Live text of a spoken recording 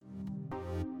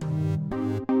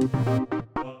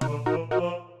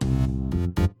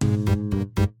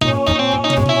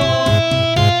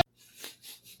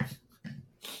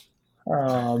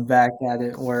Back at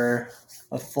it. We're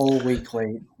a full week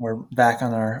late. We're back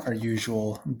on our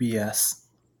usual BS.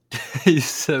 You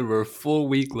said we're a full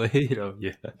week late. Oh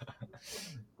yeah.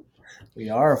 We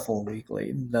are a full week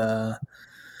late. The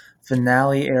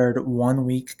finale aired 1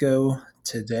 week ago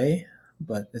today,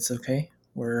 but it's okay.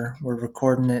 We're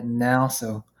recording it now,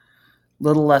 so a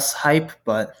little less hype,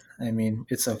 but I mean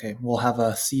it's okay. We'll have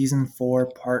a season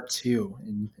 4 part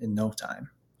 2 in no time.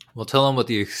 Well, tell them what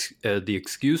the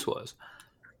excuse was.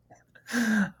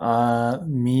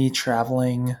 Me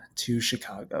traveling to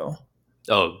Chicago.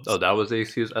 Oh, that was the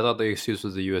excuse. I thought the excuse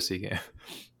was the USC game.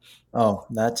 Oh,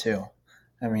 that too.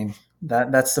 I mean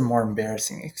that's the more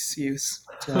embarrassing excuse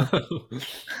to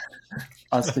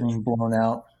us getting blown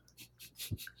out.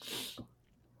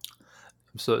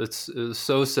 So it's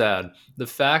so sad. The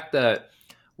fact that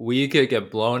we could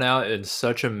get blown out in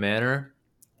such a manner,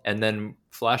 and then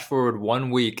flash forward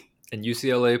 1 week and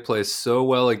UCLA plays so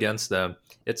well against them.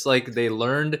 It's like they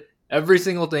learned every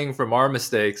single thing from our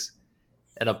mistakes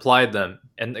and applied them.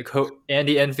 And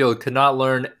Andy Enfield could not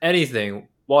learn anything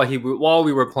while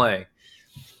we were playing.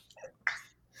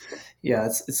 Yeah,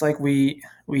 it's like we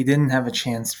didn't have a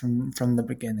chance from the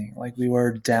beginning. Like we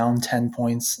were down 10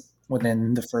 points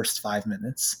within the first 5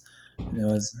 minutes. It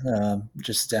was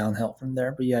just downhill from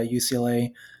there. But yeah,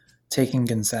 UCLA taking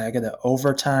Gonzaga to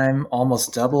overtime,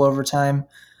 almost double overtime.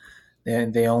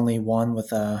 They only won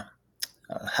with a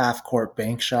half court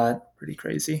bank shot. Pretty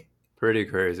crazy. Pretty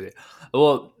crazy.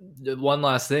 Well, one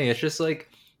last thing. It's just like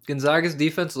Gonzaga's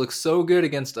defense looks so good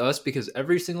against us because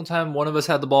every single time one of us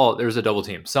had the ball, there was a double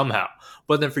team somehow.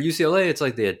 But then for UCLA, it's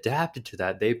like they adapted to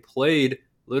that. They played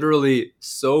literally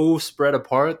so spread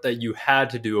apart that you had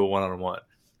to do a one-on-one.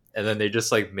 And then they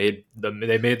just like made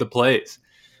the plays.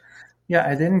 Yeah,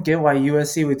 I didn't get why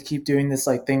USC would keep doing this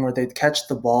like thing where they'd catch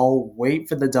the ball, wait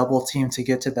for the double team to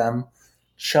get to them,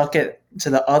 chuck it to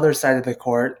the other side of the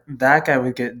court. That guy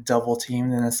would get double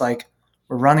teamed, and it's like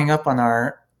we're running up on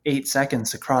our 8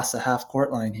 seconds to cross the half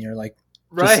court line here. Like,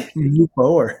 Right. just move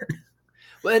forward.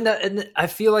 Well, and I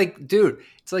feel like, dude,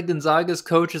 it's like Gonzaga's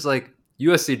coach is like,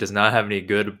 USC does not have any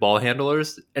good ball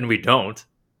handlers, and we don't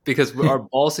because our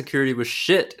ball security was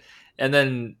shit. And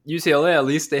then UCLA, at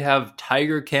least they have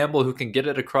Tiger Campbell who can get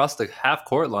it across the half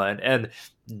court line, and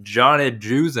Johnny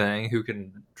Juzang who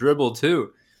can dribble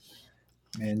too.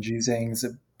 Man, Juzang's a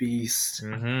beast.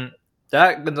 Mm-hmm.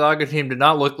 That Gonzaga team did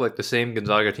not look like the same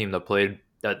Gonzaga team that played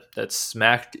that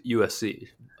smacked USC.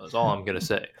 That's all I'm gonna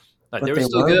say. Like, But they were they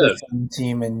still were good. the same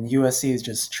team, and USC is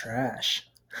just trash.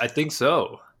 I think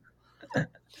so.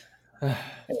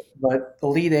 But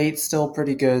Elite Eight still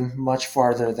pretty good, much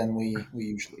farther than we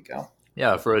usually go.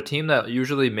 Yeah, for a team that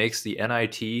usually makes the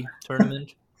NIT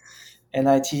tournament,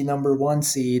 NIT number 1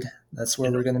 seed. That's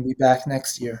where we're going to be back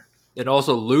next year. it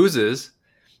also loses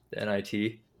the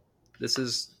NIT. This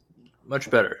is much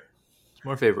better. It's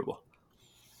more favorable.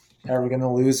 Are we going to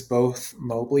lose both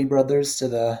Mobley brothers to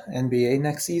the NBA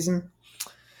next season?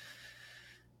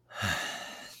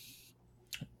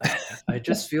 I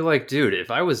just feel like, dude,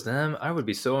 if I was them, I would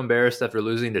be so embarrassed after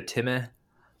losing to Timmy.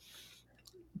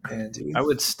 Yeah, dude. I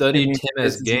would study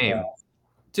Timmy's game.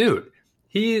 Dude,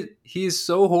 he's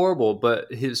so horrible,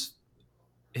 but his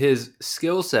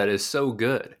skill set is so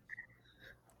good.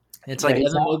 It's like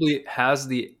Evan Mobley has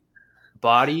the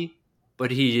body,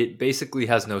 but he basically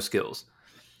has no skills.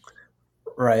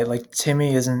 Right, like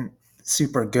Timmy isn't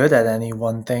super good at any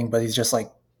one thing, but he's just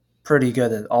like pretty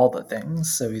good at all the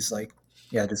things. So he's like,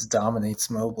 yeah, just dominates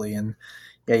Mobley. And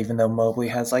yeah, even though Mobley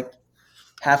has like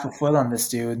half a foot on this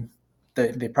dude,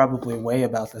 they probably weigh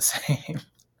about the same.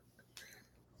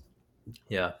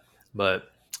 Yeah,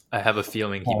 but I have a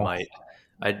feeling he might.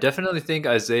 I definitely think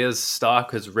Isaiah's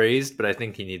stock has raised, but I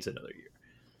think he needs another year.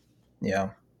 Yeah,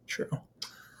 true.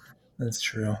 That's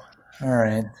true. All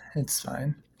right, it's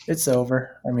fine. It's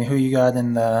over. I mean, who you got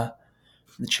in the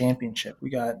championship? We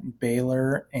got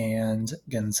Baylor and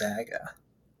Gonzaga.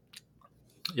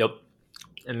 Yep,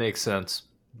 it makes sense.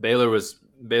 Baylor was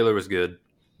good.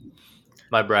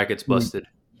 My bracket's busted.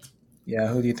 Yeah,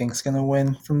 who do you think's gonna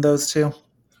win from those two?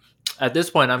 At this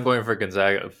point, I'm going for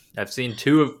Gonzaga. I've seen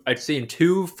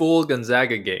two full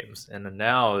Gonzaga games, and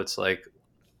now it's like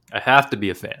I have to be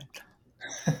a fan.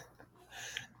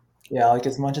 Yeah, like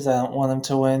as much as I don't want them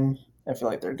to win, I feel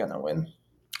like they're gonna win.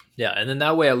 Yeah, and then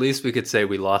that way, at least we could say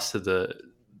we lost to the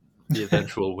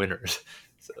eventual winners.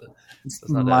 So it's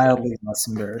mildly less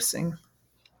embarrassing.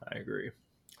 I agree.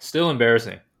 Still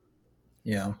embarrassing.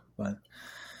 Yeah, but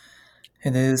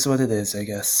It is what it is, I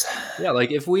guess. Yeah,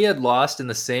 like if we had lost in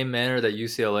the same manner that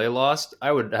UCLA lost,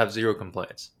 I would have zero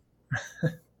complaints.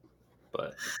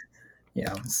 But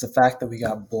Yeah, it's the fact that we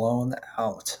got blown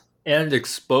out. and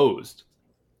exposed.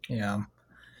 Yeah.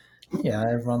 Yeah,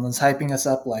 everyone was hyping us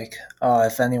up like, oh,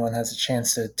 if anyone has a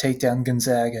chance to take down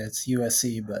Gonzaga, it's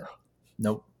USC, but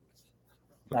nope,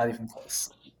 not even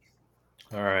close.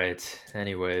 All right.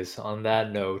 Anyways, on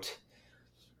that note,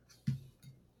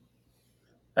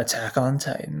 Attack on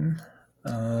Titan.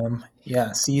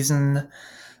 Yeah, season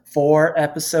 4,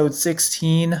 episode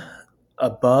 16,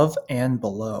 Above and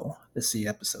Below is the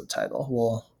episode title.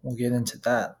 We'll get into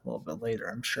that a little bit later,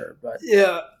 I'm sure, but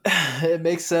yeah, it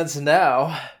makes sense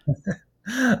now.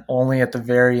 only at the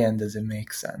very end does it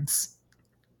make sense.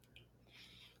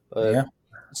 Yeah,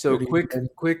 So pretty quick, good.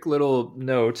 quick little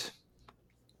note.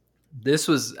 This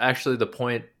was actually the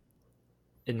point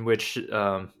in which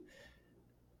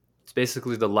it's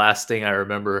basically the last thing I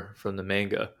remember from the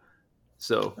manga.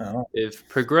 So Oh, they've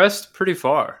progressed pretty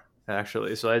far,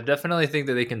 actually. So I definitely think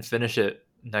that they can finish it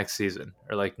next season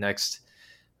or like next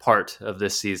part of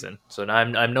this season. So now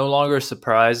I'm no longer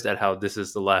surprised at how this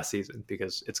is the last season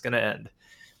because it's gonna end.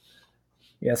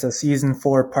 yeah, so season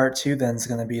 4, part 2 then is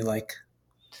going to be like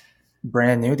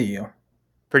brand new to you.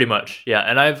 Pretty much, yeah.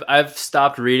 And I've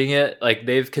stopped reading it. Like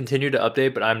they've continued to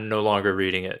update, but I'm no longer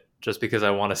reading it just because I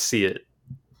want to see it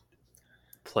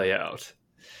play out.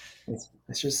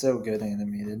 It's just so good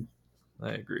animated.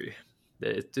 I agree.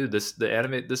 Dude, this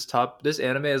anime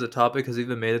as a topic has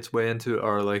even made its way into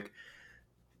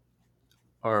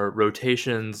our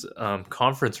rotations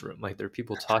conference room. Like there are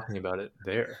people talking about it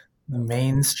there.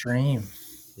 Mainstream.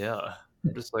 Yeah,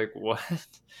 I'm just like what?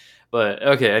 But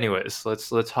okay. Anyways,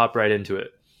 let's hop right into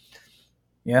it.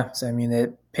 Yeah, so I mean,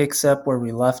 it picks up where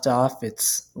we left off.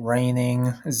 It's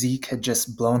raining. Zeke had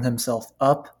just blown himself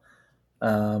up.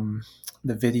 Um,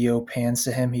 the video pans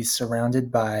to him. He's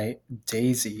surrounded by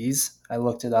daisies. I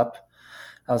looked it up.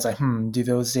 I was like, do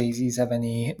those daisies have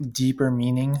any deeper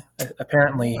meaning?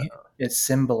 Apparently, it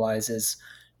symbolizes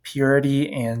purity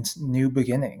and new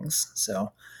beginnings.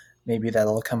 So maybe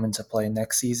that'll come into play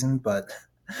next season. But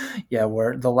yeah,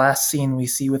 where the last scene we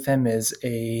see with him is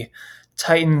a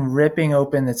Titan ripping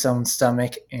open its own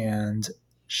stomach and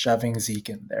shoving Zeke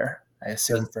in there. I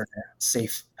assume for a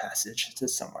safe passage to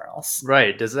somewhere else.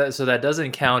 Right? Does that so that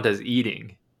doesn't count as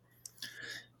eating?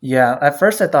 Yeah, at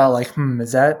first I thought like,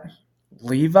 is that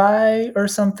Levi or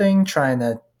something trying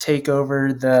to take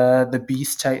over the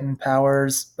Beast Titan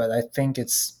powers? But I think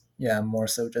it's more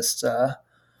so just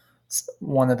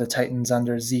one of the Titans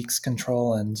under Zeke's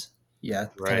control and kind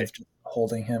Right. of just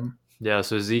holding him. Yeah.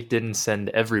 So Zeke didn't send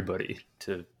everybody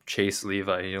to chase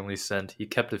Levi. He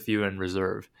kept a few in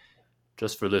reserve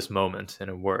just for this moment, and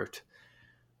it worked.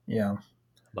 Yeah.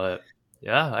 But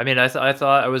yeah, I mean, I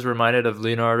thought I was reminded of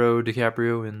Leonardo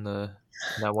DiCaprio in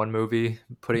that one movie,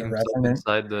 putting The himself Revenant.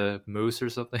 inside the moose or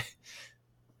something.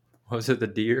 What was it, the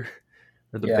deer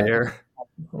or the Yeah. bear?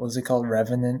 What was it called?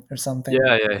 Revenant or something?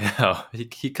 Yeah, yeah, yeah.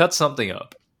 He cut something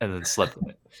up and then slept in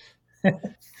it.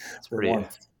 It's For pretty,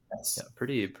 warmth. Yes. yeah,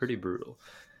 pretty brutal.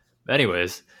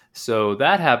 Anyways, so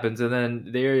that happens, and then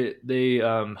they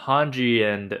Hanji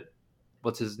and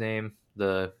what's his name,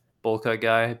 the bowl cut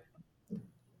guy,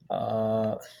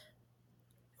 Uh,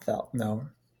 no.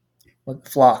 What?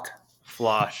 Flock.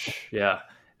 Flosh. Yeah.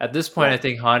 At this point, I Flock.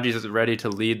 think Hanji's ready to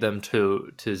lead them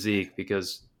to Zeke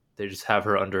because they just have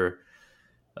her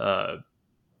uh,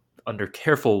 under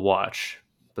careful watch.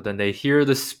 But then they hear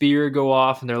the spear go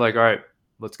off, and they're like, "All right,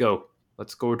 let's go.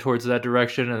 Let's go towards that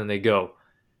direction." And then they go,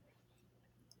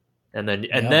 and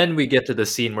Yeah. then we get to the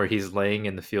scene where he's laying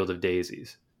in the field of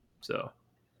daisies. So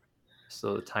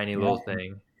the tiny Yeah. little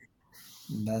thing.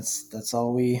 That's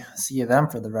all we see of them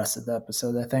for the rest of the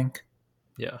episode, I think.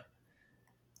 Yeah.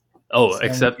 Oh,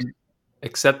 So then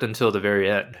except until the very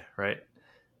end, right?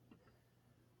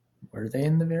 were they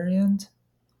in the very end?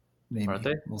 Aren't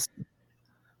Maybe. they? We'll see.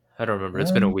 I don't remember.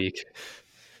 It's been a week.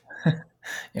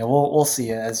 Yeah, we'll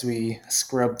see it as we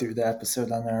scrub through the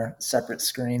episode on our separate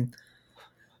screen.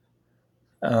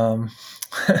 Um,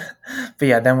 but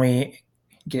yeah, then we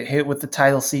get hit with the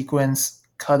title sequence,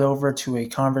 cut over to a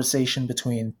conversation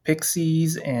between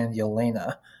Pixies and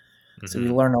Yelena. So we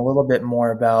Mm-hmm. learn a little bit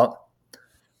more about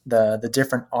the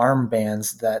different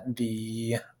armbands that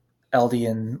the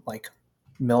Eldian like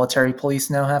military police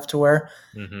now have to wear,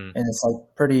 Mm-hmm. and it's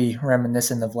like pretty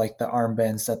reminiscent of like the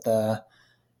armbands that the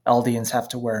Eldians have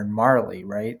to wear in Marley,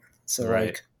 right? So Right.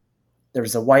 like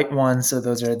there's a white one, so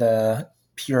those are the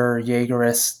pure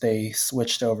Jaegerists. They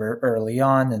switched over early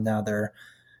on, and now they're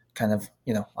kind of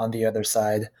on the other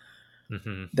side.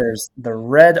 Mm-hmm. There's the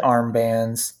red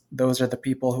armbands. Those are the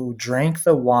people who drank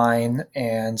the wine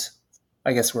and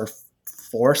I guess were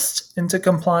forced into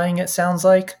complying, it sounds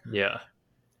like. Yeah.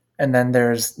 And then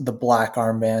there's the black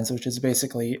armbands, which is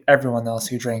basically everyone else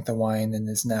who drank the wine and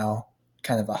is now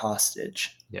kind of a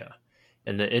hostage. Yeah.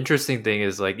 And the interesting thing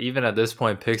is, like, even at this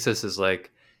point, Pixis is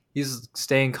like, he's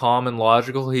staying calm and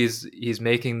logical. He's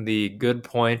making the good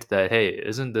point that, hey,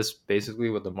 isn't this basically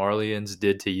what the Marleyans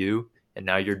did to you, and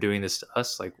now you're doing this to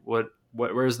us? Like,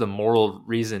 where's the moral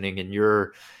reasoning in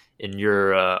your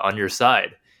on your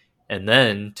side? And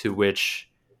then to which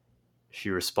she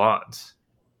responds,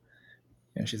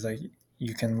 And she's like,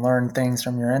 you can learn things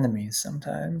from your enemies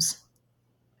sometimes.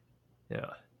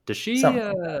 yeah. Does she? Something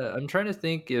like I'm trying to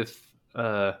think if.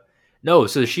 No,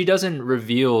 so she doesn't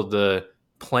reveal the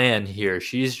plan here.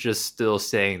 She's just still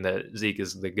saying that Zeke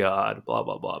is the god, blah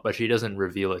blah blah, but she doesn't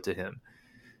reveal it to him.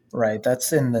 that. Right.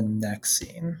 That's in the next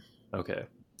scene. Okay,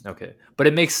 okay, but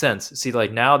it makes sense. See,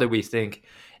 like now that we think,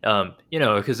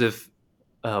 because if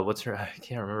what's her? I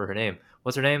can't remember her name.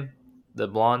 What's her name? The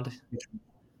blonde.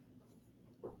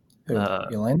 Who? uh,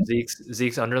 Elena?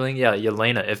 Zeke's underling. Yeah,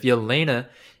 Yelena. If Yelena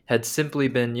had simply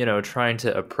been, trying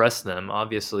to oppress them,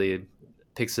 obviously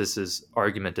Pixis's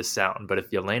argument is sound. But if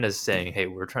Yelena's saying, "Hey,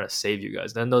 we're trying to save you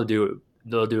guys," then they'll do it.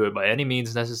 They'll do it by any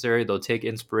means necessary. They'll take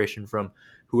inspiration from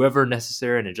whoever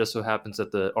necessary, and it just so happens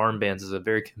that the armbands is a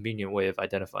very convenient way of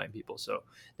identifying people, so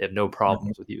they have no Right.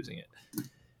 problems with using it.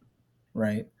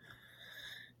 Right.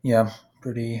 Yeah.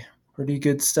 Pretty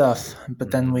good stuff.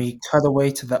 But then Mhm. we cut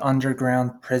away to the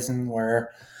underground prison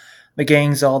where the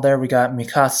gang's all there. We got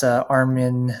Mikasa,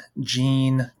 Armin,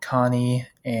 Jean, Connie,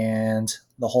 and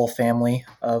the whole family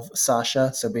of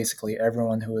Sasha. So basically,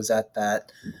 everyone who was at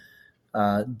that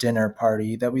dinner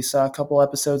party that we saw a couple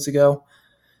episodes ago.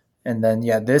 And then,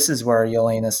 yeah, this is where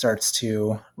Yelena starts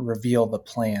to reveal the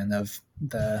plan of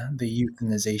the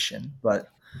euthanization. But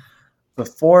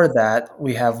before that,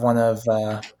 we have one of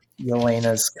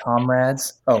Yelena's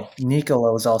comrades. Oh,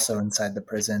 Nicolo is also inside the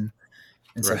prison,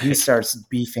 and so he Right. starts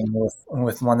beefing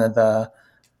with one of the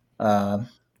uh,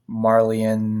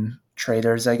 Marleyan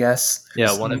traders, I guess, Yeah,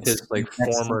 who's one of his like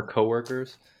next to former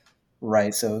coworkers.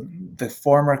 right. So the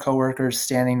former coworkers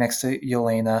standing next to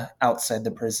Yelena outside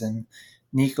the prison,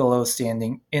 Nicolo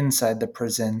standing inside the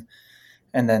prison,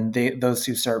 and then those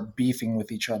two start beefing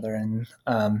with each other. And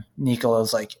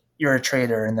Nicolo's like, "You're a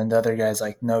traitor," and then the other guy's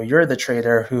like, "No, you're the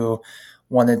traitor who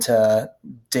wanted to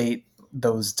date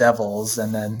those devils."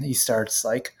 And then he starts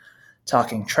like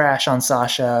talking trash on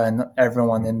Sasha, and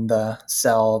everyone in the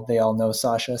cell, they all know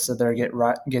Sasha, so they're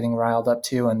getting riled up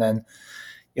too. And then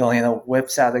Yelena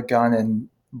whips out a gun and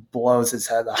blows his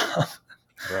head off.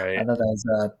 I Right. thought that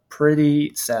was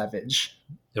pretty savage.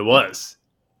 It was.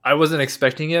 I wasn't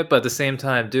expecting it, but at the same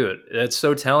time, dude, that's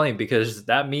so telling because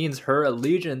that means her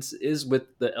allegiance is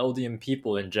with the Eldian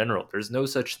people in general. There's no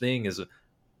such thing as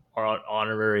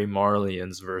honorary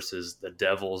Marleyans versus the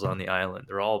devils on the island.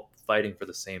 They're all fighting for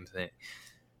the same thing.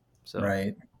 So,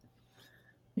 Right.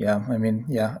 Yeah. I mean,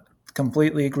 yeah,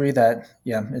 completely agree that,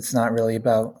 yeah, it's not really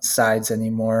about sides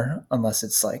anymore unless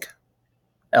it's like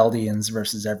Eldians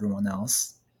versus everyone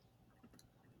else.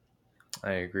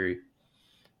 I agree.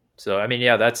 So, I mean,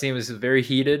 yeah, that seems very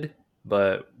heated,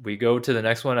 but we go to the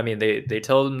next one. I mean, they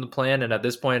tell them the plan, and at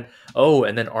this point, oh,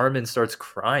 and then Armin starts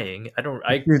crying. I didn't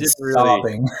Dude's really,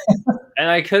 sobbing. and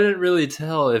I couldn't really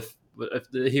tell if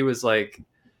he was like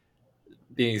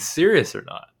being serious or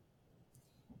not.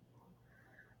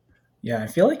 Yeah, I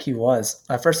feel like he was.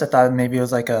 At first, I thought maybe it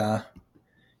was like one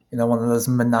of those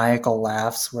maniacal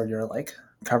laughs where you're like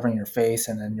covering your face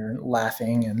and then you're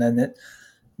laughing and then it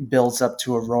builds up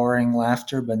to a roaring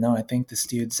laughter. But no, I think this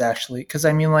dude's actually, because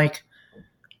I mean, like,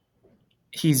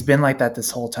 he's been like that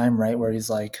this whole time, right? Where he's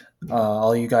like,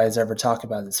 all you guys ever talk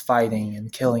about is fighting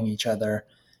and killing each other.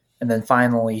 And then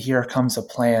finally, here comes a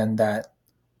plan that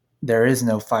there is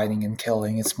no fighting and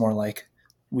killing. It's more like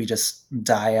we just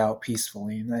die out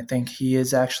peacefully. And I think he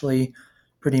is actually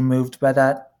pretty moved by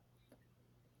that.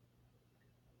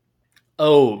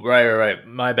 Oh, right.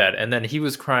 My bad. And then he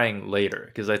was crying later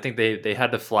because I think they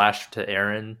had to flash to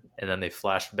Aaron and then they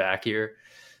flashed back here.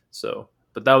 So,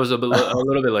 but that was a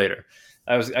little bit later.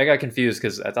 I got confused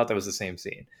because I thought that was the same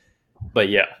scene. But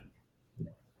yeah,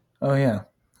 Oh, yeah.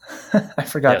 I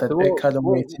forgot yeah. So that it cut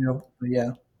away too. But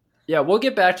yeah. we'll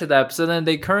get back to that. So then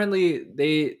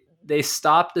they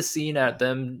stop the scene at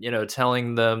them,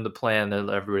 telling them the plan, and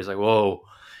everybody's like, "Whoa!"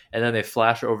 And then they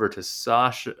flash over to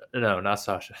Sasha. No, not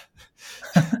Sasha.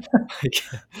 Dude,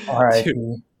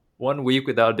 R.I.P. 1 week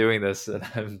without doing this, and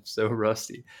I'm so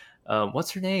rusty.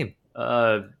 What's her name?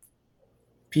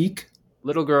 Peak?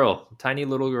 little girl, tiny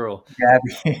little girl,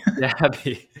 Gabby.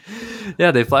 Gabby.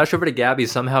 Yeah, they flash over to Gabby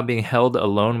somehow being held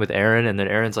alone with Aaron, and then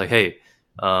Aaron's like, "Hey,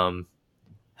 um,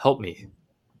 help me,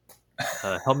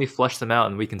 help me flush them out,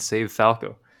 and we can save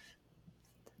Falco."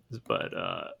 But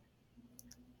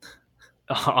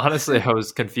honestly, I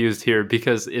was confused here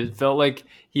because it felt like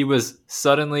he was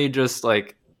suddenly just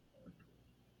like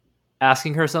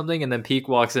asking her something, and then Peak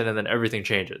walks in, and then everything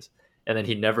changes, and then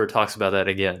he never talks about that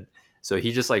again. So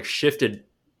he just like shifted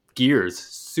gears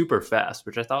super fast,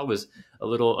 which I thought was a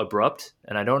little abrupt.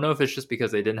 And I don't know if it's just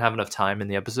because they didn't have enough time in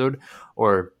the episode,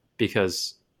 or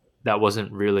because that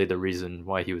wasn't really the reason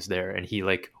why he was there. And he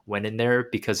like went in there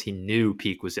because he knew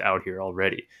Peak was out here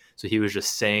already. So he was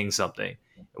just saying something,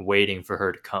 waiting for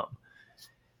her to come.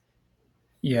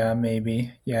 Yeah,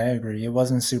 maybe. Yeah, I agree. It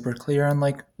wasn't super clear on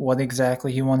like what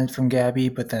exactly he wanted from Gabby,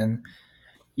 but then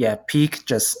yeah, Peak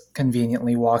just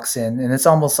conveniently walks in, and it's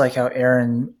almost like how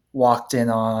Aaron walked in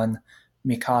on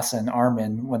Mikasa and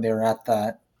Armin when they were at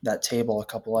that table a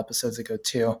couple episodes ago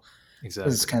too. This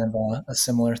is Exactly. kind of a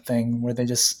similar thing where they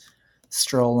just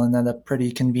stroll in at a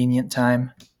pretty convenient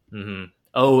time. Mm-hmm.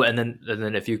 Oh, and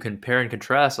then if you compare and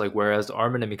contrast, like whereas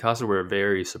Armin and Mikasa were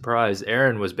very surprised,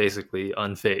 Aaron was basically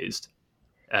unfazed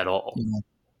at all. Yeah,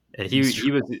 And it's he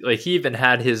true. was like he even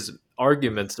had his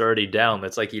arguments already down.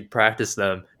 It's like he'd practiced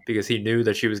them because he knew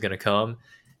that she was gonna come.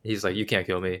 He's like, "You can't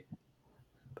kill me.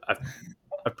 I've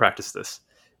I've practiced this."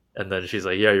 And then she's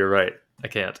like, "Yeah, you're right. I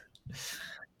can't."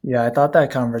 Yeah, I thought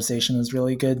that conversation was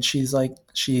really good. She's like,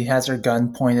 she has her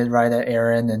gun pointed right at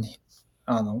Aaron, and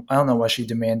I don't know what she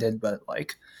demanded, but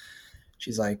like,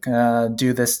 she's like,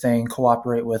 do this thing,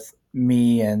 cooperate with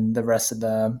me and the rest of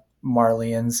the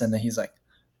Marlians, and then he's like,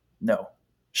 no,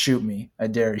 shoot me, I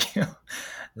dare you.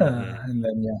 Hmm. And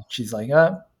then yeah, she's like,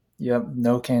 yep,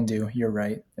 no can do. You're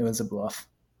right. It was a bluff.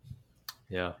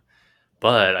 Yeah,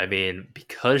 but I mean,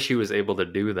 because she was able to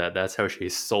do that, that's how she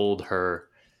sold her.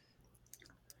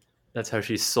 That's how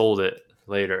she sold it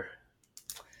later.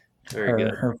 Very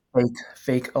good. Her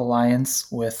fake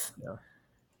alliance with Yeah.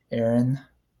 Aaron.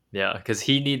 Yeah, because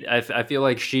he need. I feel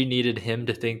like she needed him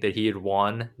to think that he had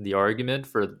won the argument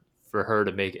for her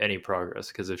to make any progress.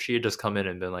 Because if she had just come in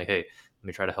and been like, "Hey, let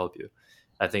me try to help you,"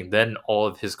 I think then all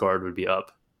of his guard would be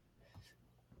up.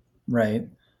 Right.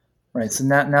 Right. So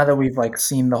now that we've like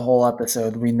seen the whole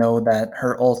episode, we know that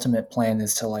her ultimate plan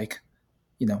is to like,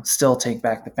 still take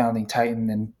back the founding titan,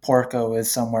 and Porco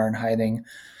is somewhere in hiding.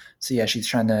 So yeah, she's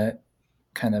trying to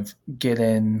kind of get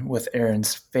in with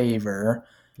Aaron's favor.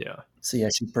 Yeah. So yeah,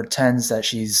 she pretends that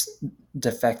she's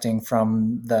defecting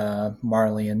from the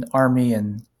Marleyan army,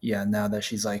 and yeah, now that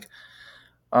she's like,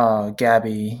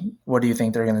 Gabby, what do you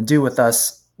think they're gonna do with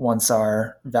us once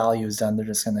our value is done? They're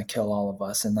just gonna kill all of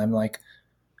us. And I'm like,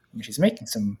 I mean, she's making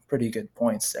some pretty good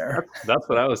points there. That's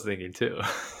what I was thinking too.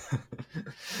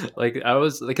 Like I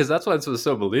was because that's why it was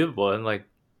so believable and like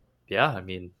yeah, I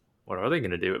mean, what are they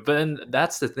going to do? But then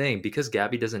that's the thing because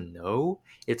Gabby doesn't know.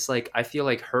 It's like I feel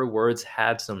like her words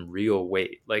had some real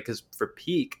weight. Like cuz for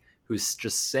Peak who's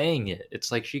just saying it,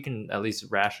 it's like she can at least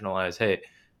rationalize, "Hey,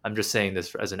 I'm just saying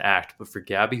this as an act." But for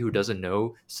Gabby who doesn't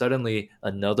know, suddenly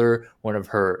another one of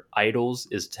her idols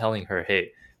is telling her,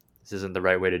 "Hey, this isn't the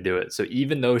right way to do it." So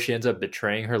even though she ends up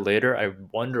betraying her later, I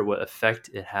wonder what effect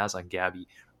it has on Gabby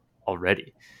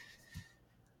already.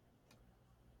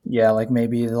 Yeah, like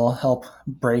maybe it'll help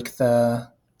break the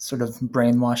sort of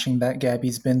brainwashing that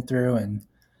Gabby's been through. And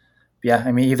yeah,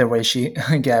 I mean, either way, she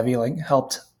Gabby like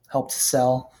helped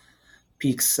sell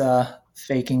Peak's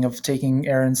faking of taking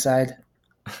Aaron's side.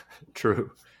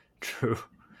 True. True.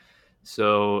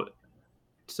 So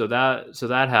so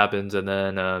that happens, and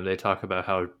then they talk about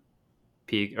how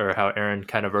Peak or how Aaron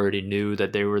kind of already knew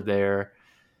that they were there.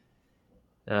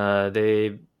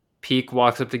 They Peak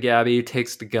walks up to Gabby,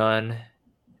 takes the gun.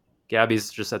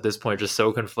 Gabby's just at this point just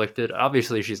so conflicted.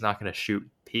 Obviously, she's not going to shoot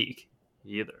Peak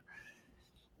either.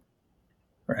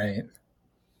 Right,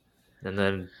 And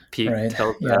then Peak right.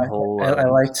 tells Yeah, that whole I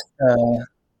liked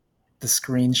the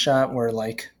screenshot where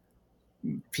like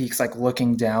Peak's like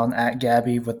looking down at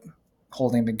Gabby with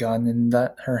holding the gun in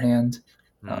her hand.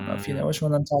 I don't know if you know mm, which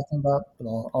one I'm talking about, but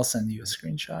I'll send you a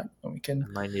screenshot and we can I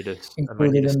might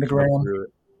include need it to in the skim gram. through it.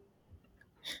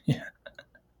 Yeah.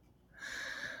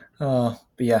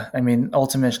 But yeah, I mean,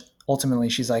 ultimately,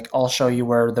 she's like, "I'll show you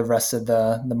where the rest of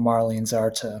the Marlians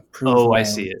are to prove Oh, I my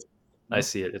see allegiance." it. I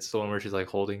see it. It's the one where she's like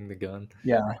holding the gun.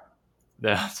 Yeah,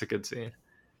 Yeah, that's a good scene.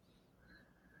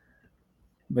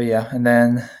 but yeah, and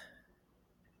then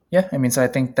yeah, I mean, so I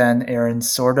think then Aaron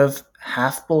sort of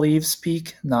half believes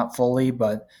Peak, not fully,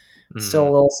 but still Hmm.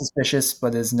 a little suspicious,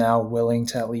 but is now willing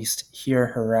to at least hear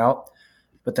her out.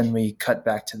 but then we cut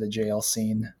back to the jail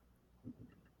scene.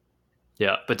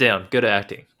 Yeah, but damn, good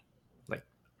acting. Like,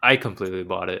 I completely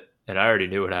bought it, and I already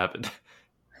knew what happened.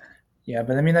 Yeah,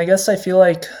 but I mean, I guess I feel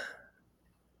like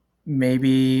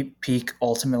maybe Peak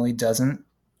ultimately doesn't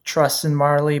trust in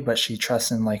Marley, but she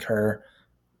trusts in like her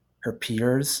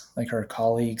peers, like her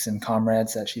colleagues and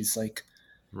comrades that she's like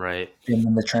Right. been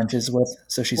in the trenches with.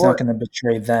 So she's not Well, going to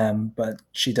betray them, but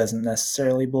she doesn't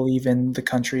necessarily believe in the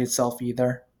country itself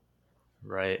either.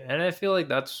 right. And I feel like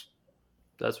that's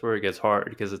where it gets hard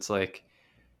because it's like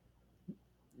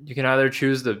you can either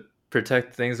choose to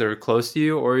protect things that are close to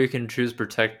you, or you can choose to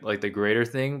protect like the greater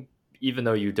thing, even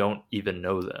though you don't even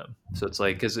know them. So it's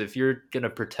like because if you're gonna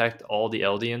protect all the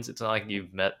Eldians, it's not like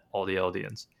you've met all the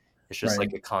Eldians. It's just Right,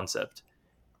 like a concept.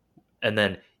 And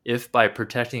then if by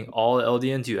protecting all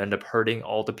Eldians you end up hurting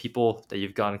all the people that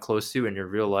you've gotten close to in your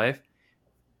real life,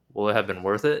 will it have been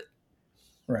worth it?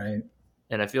 right,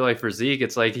 And I feel like for Zeke,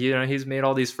 it's like he's made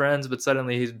all these friends, but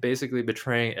suddenly he's basically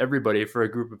betraying everybody for a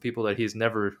group of people that he's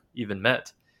never even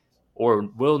met or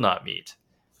will not meet.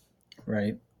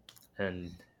 right.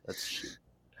 And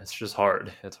that's just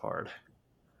hard. It's hard.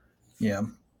 Yeah.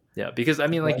 Yeah, because I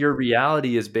mean, like But your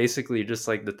reality is basically just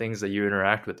like the things that you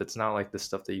interact with. It's not like the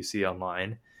stuff that you see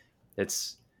online.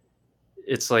 It's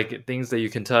it's like things that you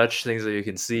can touch, things that you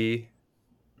can see.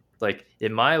 Like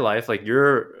in my life, like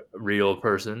you're a real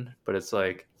person, but it's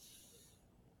like,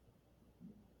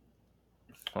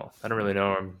 well, I don't really know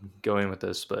where I'm going with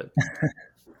this, but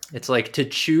it's like to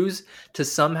choose to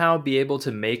somehow be able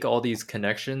to make all these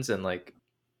connections and like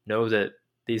know that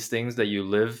these things that you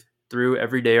live through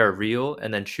every day are real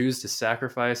and then choose to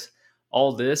sacrifice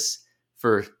all this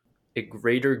for a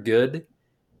greater good.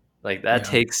 Like yeah,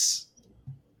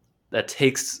 that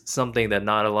takes something that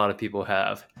not a lot of people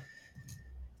have.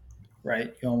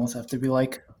 right. You almost have to be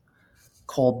like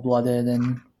cold blooded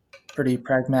and pretty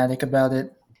pragmatic about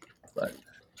it. But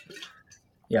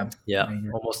yeah, Yeah, I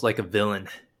agree. almost like a villain.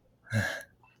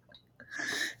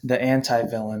 The anti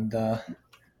villain, the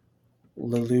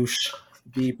Lelouch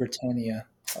v. Britannia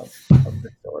of the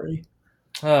story.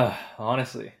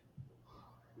 Honestly.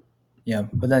 Yeah,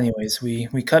 but anyways, we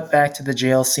cut back to the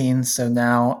jail scene. So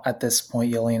now at this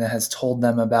point, Yelena has told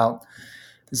them about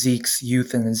Zeke's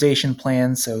euthanization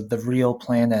plan. So the real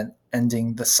plan at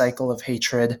ending the cycle of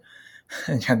hatred.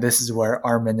 And this is where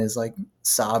Armin is like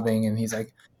sobbing, and he's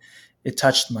like, "It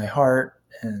touched my heart."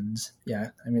 And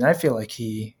yeah, I mean, I feel like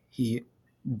he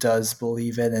does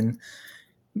believe it, and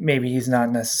maybe he's not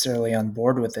necessarily on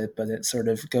board with it, but it sort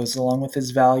of goes along with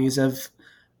his values of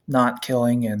not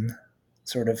killing and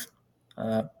sort of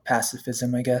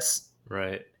pacifism, I guess.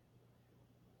 Right.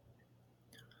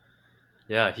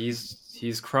 Yeah,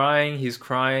 he's crying, he's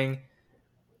crying,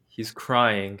 he's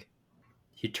crying.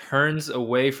 He turns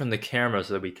away from the camera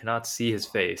so that we cannot see his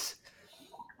face.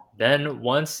 Then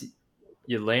once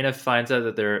Yelena finds out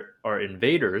that there are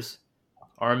invaders,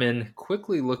 Armin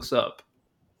quickly looks up.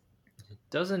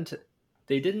 Doesn't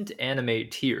They didn't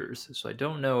animate tears, so I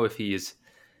don't know if he's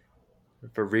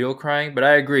for real crying, but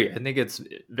I agree. I think it's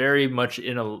very much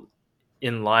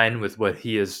in line with what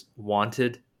he has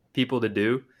wanted people to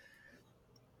do.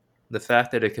 The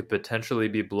fact that it could potentially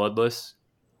be bloodless,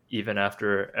 even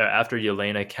after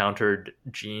Yelena countered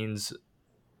Jean's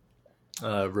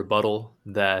rebuttal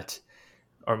that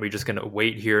aren't we just going to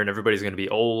wait here and everybody's going to be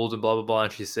old and blah blah blah,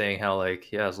 and she's saying how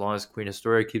like yeah, as long as Queen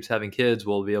Historia keeps having kids,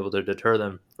 we'll be able to deter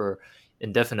them for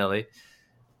indefinitely.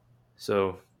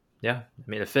 So yeah, I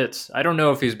mean it fits. I don't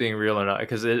know if he's being real or not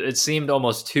because it seemed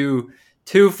almost too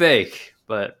fake,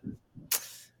 but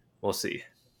we'll see.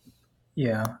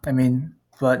 Yeah, I mean,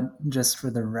 but just for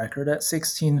the record, at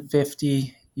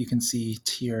 1650, you can see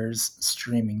tears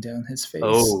streaming down his face.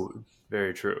 Oh,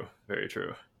 very true, very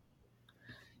true.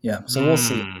 Yeah, so we'll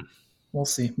see. Hmm. We'll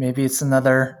see. Maybe it's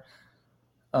another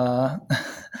uh,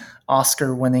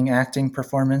 Oscar-winning acting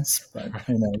performance, but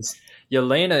who knows?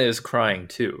 Yelena is crying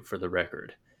too, for the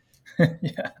record.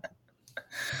 Yeah,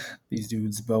 these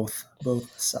dudes both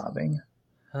sobbing.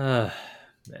 Man.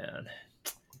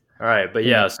 All right, but But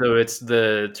yeah, yeah, so it's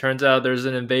the turns out there's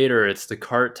an invader. It's the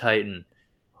Cart Titan,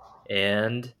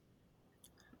 and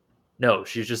no,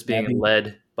 she's just being Abby.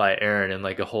 led by Aaron and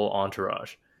like a whole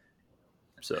entourage.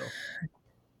 So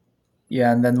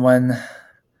Yeah, and then when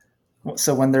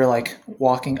they're like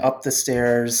walking up the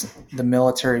stairs, the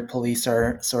military police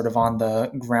are sort of on the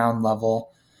ground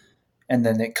level, and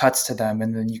then it cuts to them,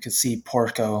 and then you can see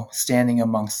Porco standing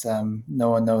amongst them. No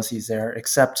one knows he's there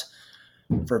except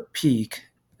for Peak.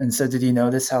 And so, did you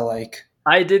notice how like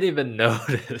I didn't even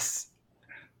notice.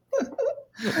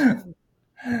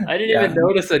 I didn't Yeah. even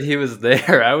notice that he was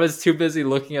there. I was too busy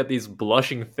looking at these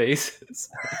blushing faces.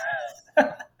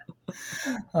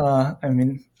 I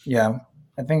mean, yeah.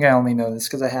 I think I only noticed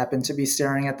because I happened to be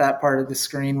staring at that part of the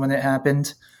screen when it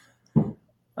happened.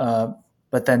 Uh,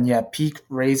 but then, yeah, Peak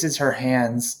raises her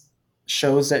hands,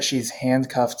 shows that she's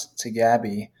handcuffed to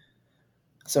Gabby.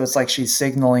 So it's like she's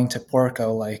signaling to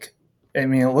Porco, like, I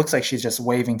mean, it looks like she's just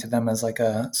waving to them as like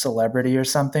a celebrity or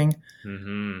something,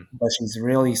 Mm-hmm. but she's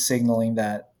really signaling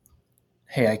that,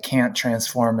 hey, I can't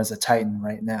transform as a Titan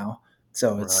right now.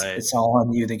 So Right. it's all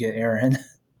on you to get Aaron.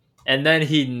 And then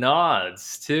he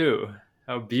nods too.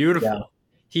 How Yeah. beautiful.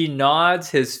 He nods,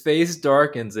 his face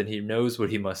darkens, and he knows what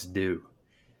he must do.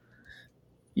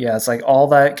 Yeah, it's like all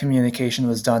that communication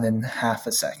was done in half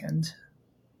a second.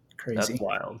 That's Crazy.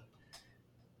 wild.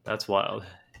 That's wild.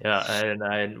 Yeah, and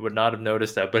I would not have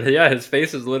noticed that. But yeah, his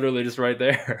face is literally just right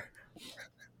there.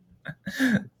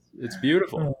 It's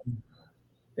beautiful.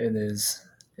 It is.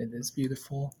 It is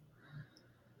beautiful.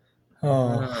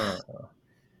 Oh, Ah.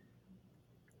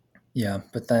 yeah.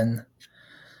 But then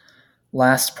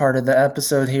last part of the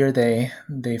episode here,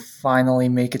 they finally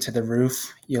make it to the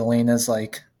roof. Yelena's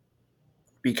like,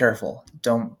 "Be careful.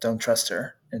 Don't trust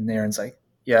her." And Aaron's like,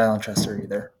 "Yeah, I don't trust her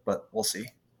either, but we'll see."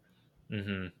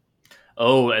 Mm-hmm.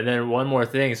 Oh, and then one more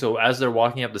thing. So as they're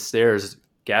walking up the stairs,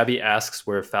 Gabby asks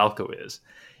where Falco is.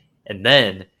 And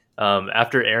then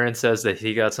after Aaron says that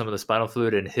he got some of the spinal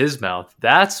fluid in his mouth,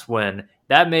 that's when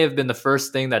that may have been the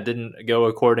first thing that didn't go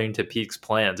according to Peak's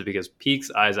plans because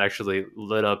Peak's eyes actually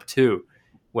lit up too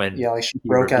when Yeah, like she he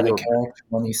broke out of revealed it. character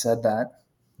when he said that.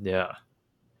 Yeah.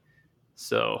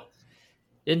 So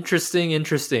interesting,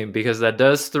 interesting, because that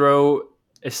does throw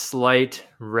a slight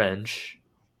wrench.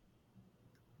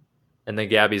 And then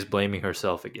Gabby's blaming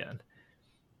herself again.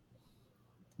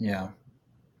 Yeah.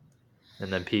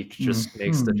 And then Peak just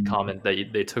makes the Hmm. comment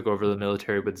that they took over the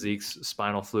military with Zeke's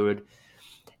spinal fluid.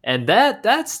 And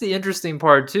that's the interesting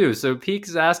part too. So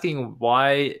Peak's asking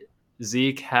why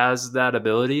Zeke has that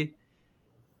ability,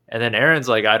 and then Aaron's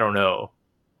like, I don't know,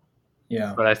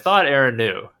 Yeah. but I thought Aaron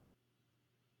knew.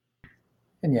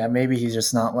 And yeah, maybe he's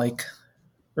just not like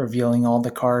revealing all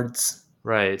the cards.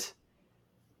 Right.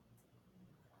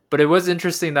 But it was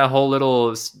interesting that whole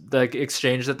little like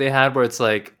exchange that they had, where it's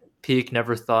like Peak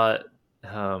never thought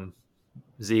um,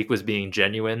 Zeke was being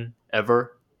genuine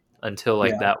ever until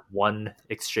like Yeah. that one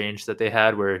exchange that they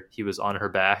had where he was on her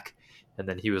back, and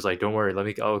then he was like, "Don't worry,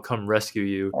 I'll come rescue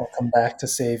you." I'll come back to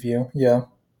save you. Yeah.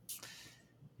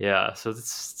 Yeah, so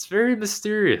it's very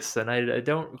mysterious, and I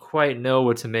don't quite know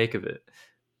what to make of it.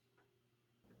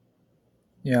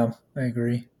 Yeah, I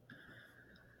agree.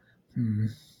 Hmm.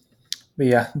 But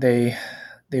yeah,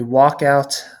 they walk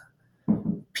out.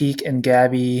 Peak and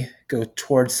Gabby go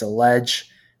towards the ledge.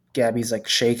 Gabby's like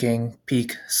shaking.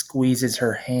 Peak squeezes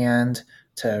her hand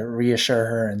to reassure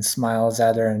her and smiles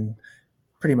at her and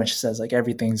pretty much says like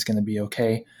everything's gonna be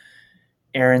okay.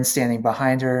 Aaron standing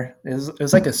behind her. It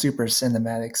was like a super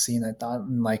cinematic scene, I thought.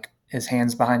 And like his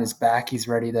hands behind his back, he's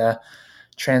ready to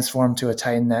transform to a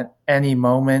Titan at any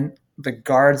moment. The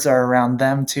guards are around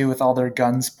them too, with all their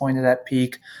guns pointed at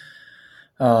Peak.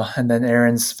 And then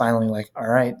Aaron's finally like, "All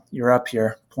right, you're up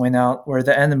here. Point out where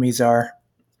the enemies are."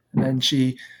 And then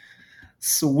she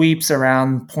sweeps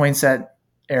around, points at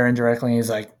Aaron directly, and he's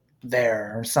like,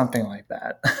 "There," or something like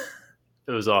that.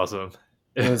 It was awesome.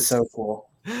 It was so cool.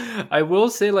 I will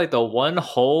say, like the one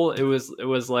hole, it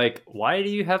was like, why do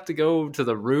you have to go to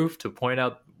the roof to point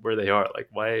out where they are? Like,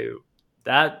 why?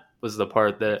 That was the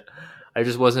part that I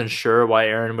just wasn't sure why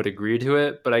Aaron would agree to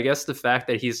it. But I guess the fact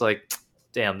that he's like,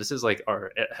 damn, this is like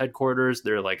our headquarters.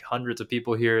 There are like hundreds of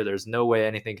people here. There's no way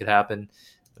anything could happen.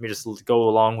 Let me just go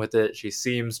along with it. She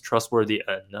seems trustworthy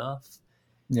enough.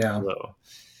 Yeah. So,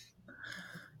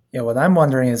 Yeah, what I'm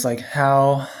wondering is like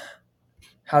how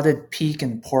did Peak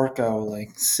and Porco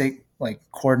like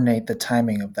coordinate the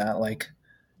timing of that? Like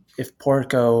if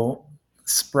Porco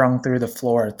sprung through the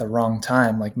floor at the wrong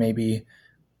time, like maybe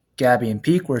Gabby and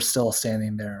Peak were still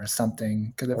standing there or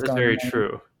something could have that is gone very wrong.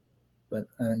 true. But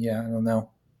yeah, I don't know.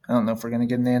 I don't know if we're gonna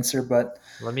get an answer, but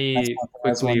Let that's me what I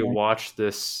was quickly wondering. watch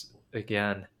this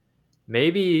again.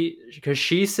 Maybe because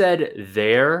she said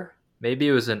there, maybe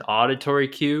it was an auditory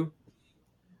cue.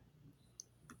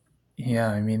 Yeah,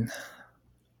 I mean,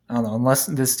 I don't know. Unless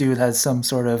this dude has some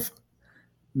sort of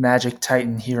magic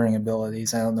Titan hearing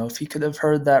abilities, I don't know if he could have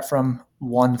heard that from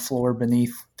one floor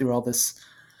beneath through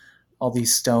all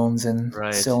these stones and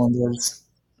Right. cylinders.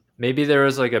 Maybe there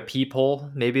was like a peephole.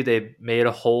 Maybe they made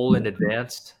a hole in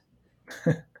advance.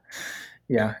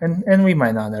 Yeah, and we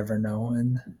might not ever know,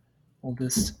 and we'll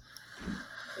just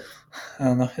I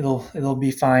don't know. It'll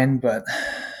be fine, but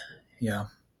Yeah.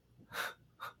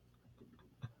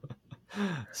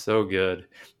 So good,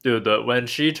 dude. When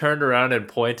she turned around and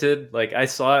pointed, like I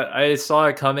saw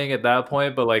it coming at that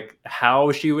point, but like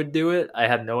how she would do it, I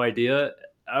had no idea.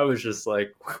 I was just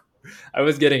like, I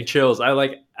was getting chills. I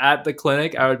like at the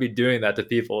clinic, I would be doing that to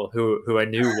people who I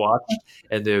knew watched,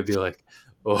 and they would be like,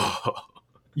 oh.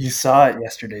 You saw it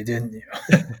yesterday, didn't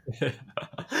you?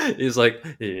 He's like,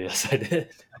 yes, I did.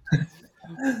 Yeah,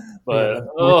 But the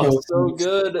oh, Porco so keeps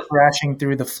good. crashing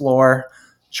through the floor,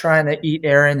 trying to eat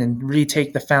Aaron and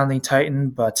retake the Founding Titan,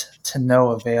 but to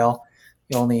no avail.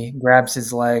 He only grabs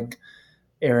his leg.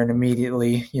 Aaron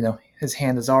immediately, his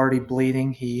hand is already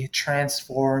bleeding. He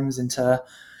transforms into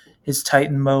his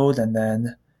Titan mode, and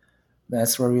then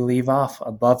that's where we leave off.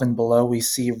 Above and below, we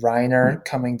see Reiner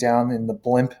coming down in the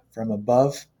blimp from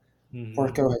above. Mhm.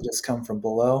 Porco had just come from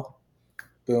below.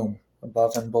 Boom,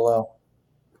 above and below.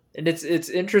 And it's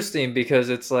interesting because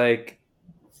it's like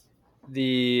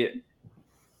the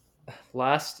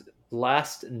last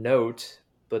note,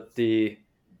 but the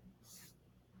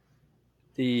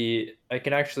I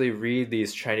can actually read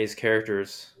these Chinese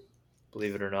characters,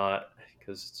 believe it or not,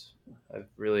 because I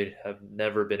really have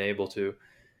never been able to.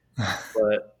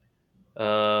 But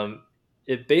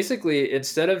it basically,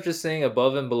 instead of just saying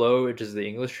above and below, which is the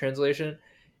English translation,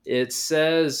 it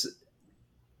says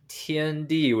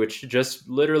TND, which just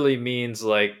literally means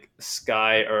like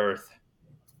sky earth.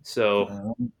 So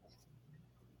Um,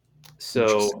 so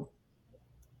interesting.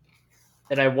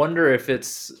 and I wonder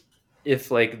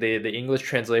if like the English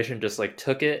translation just like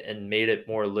took it and made it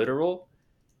more literal,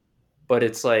 but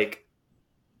it's like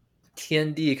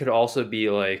TND could also be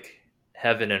like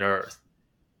heaven and earth.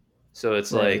 So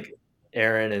it's Right. like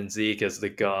Aaron and Zeke as the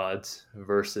gods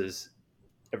versus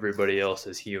everybody else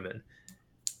as human.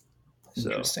 So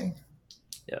Interesting.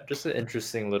 yeah, just an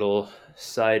interesting little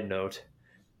side note.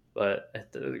 But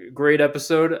great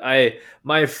episode.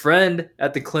 My friend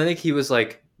at the clinic, he was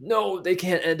like, "No, they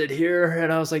can't end it here,"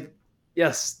 and I was like,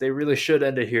 "Yes, they really should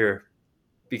end it here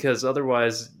because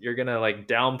otherwise you're gonna like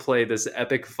downplay this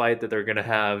epic fight that they're gonna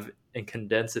have and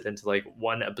condense it into like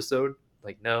one episode."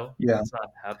 Like, no, Yeah. that's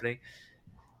not happening.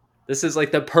 This is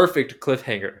like the perfect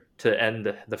cliffhanger to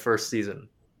end the first season.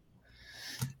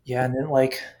 Yeah, and it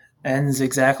like ends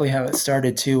exactly how it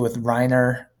started too, with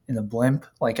Reiner in a blimp.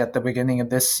 Like at the beginning of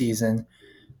this season,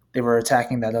 they were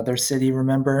attacking that other city,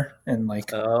 remember? And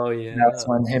like Oh that's yeah.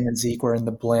 when him and Zeke were in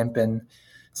the blimp and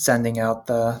sending out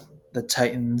the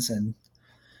Titans and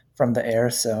from the air.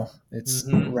 So it's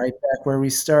Hmm. right back where we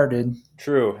started.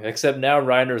 True. Except now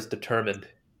Reiner's determined.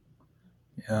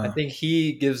 I Yeah. think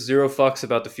he gives zero fucks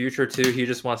about the future too. He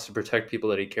just wants to protect people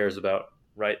that he cares about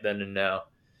right then and now.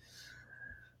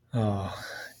 Oh,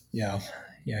 yeah.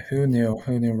 Yeah. Who knew?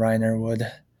 Who knew Reiner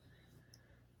would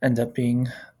end up being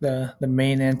the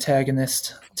main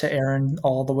antagonist to Aaron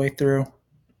all the way through?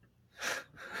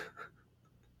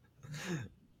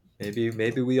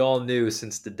 Maybe we all knew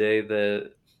since the day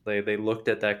that they looked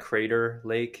at that crater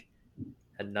lake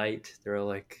at night. They were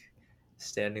like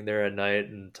standing there at night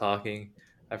and talking.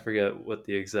 I forget what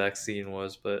the exact scene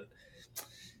was, but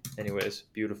anyways,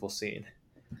 beautiful scene.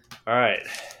 All right. I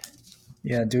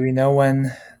Yeah. Do we know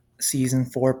when season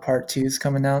 4, part 2 is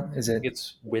coming out? Is think it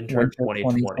it's winter winter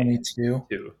 2022.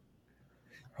 2022?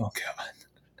 Oh,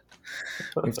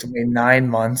 God. We have to wait 9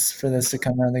 months for this to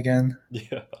come out again.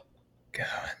 Yeah.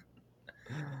 God.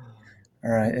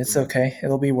 All right. It's okay.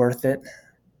 It'll be worth it.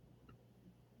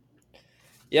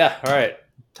 Yeah, all right.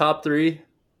 Top 3.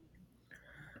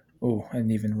 Oh, I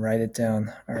didn't even write it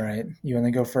down. All right. You want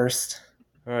to go first?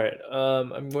 All right.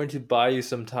 I'm going to buy you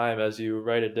some time as you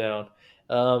write it down.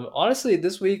 Honestly,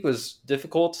 this week was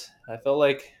difficult. I felt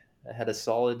like I had a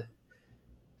solid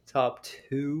top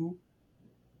 2,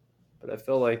 but I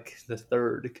felt like the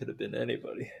third could have been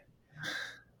anybody.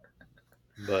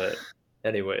 But,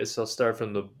 anyways, I'll start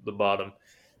from the bottom.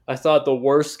 I thought the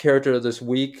worst character of this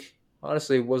week,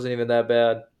 honestly, wasn't even that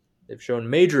bad. They've shown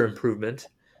major improvement.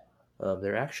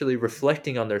 They're actually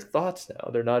reflecting on their thoughts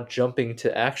now. They're not jumping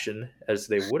to action as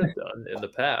they would have done in the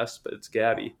past, but it's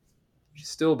Gabby. She's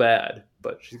still bad,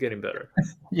 but she's getting better.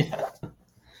 Yeah.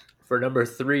 For number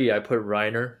 3, I put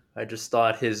Reiner. I just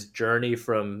thought his journey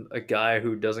from a guy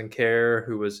who doesn't care,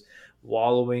 who was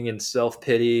wallowing in self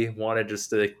pity, wanted just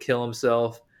to kill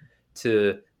himself,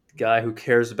 to the guy who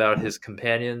cares about his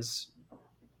companions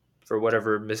for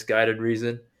whatever misguided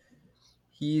reason.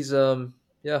 He's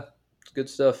yeah, it's good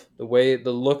stuff. The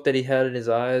look that he had in his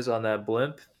eyes on that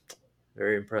blimp,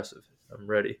 very impressive. I'm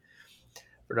ready.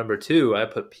 For number 2, I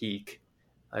put Peak.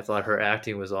 I thought her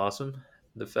acting was awesome.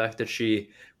 The fact that she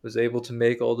was able to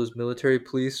make all those military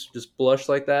police just blush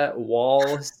like that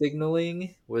while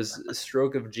signaling was a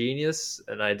stroke of genius.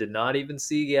 And I did not even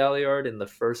see Galliard in the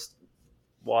first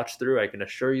watch through. I can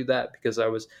assure you that because I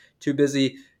was too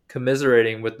busy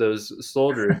commiserating with those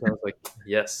soldiers. I was like,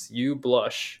 yes, you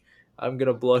blush. I'm going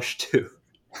to blush too.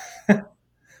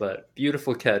 But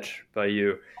beautiful catch by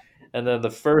you. And then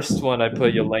the first one I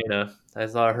put Yelena. I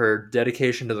thought her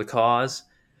dedication to the cause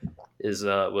is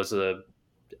was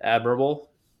admirable,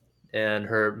 and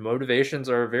her motivations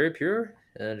are very pure,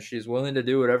 and she's willing to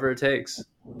do whatever it takes,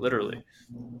 literally.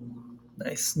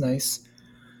 Nice, nice.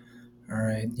 All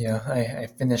right, yeah, I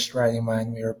finished writing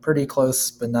mine. We were pretty close,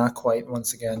 but not quite.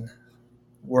 Once again,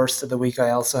 worst of the week.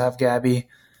 I also have Gabby.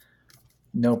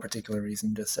 No particular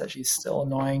reason, just that she's still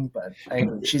annoying, but I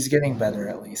agree. She's getting better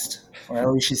at least, or at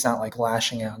least she's not like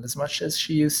lashing out as much as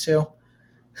she used to.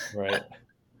 Right.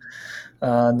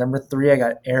 Number three, I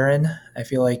got Aaron. I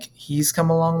feel like he's come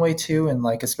a long way too, and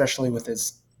like especially with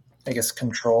his, I guess,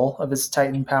 control of his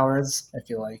Titan powers. I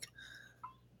feel like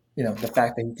the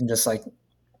fact that he can just like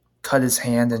cut his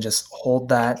hand and just hold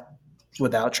that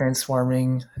without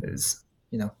transforming is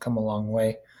come a long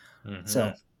way. Mm-hmm.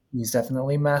 So he's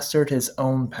definitely mastered his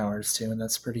own powers too, and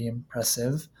that's pretty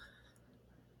impressive.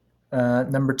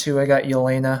 Number two, I got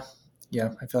Yelena.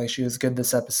 Yeah, I feel like she was good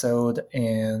this episode,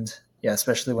 and yeah,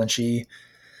 especially when she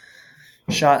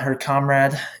shot her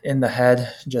comrade in the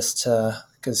head just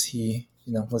because he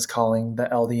was calling the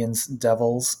Eldians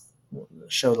devils.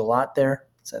 Showed a lot there,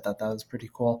 so I thought that was pretty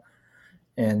cool.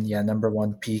 And yeah, number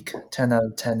one, peak 10 out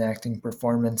of 10 acting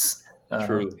performance.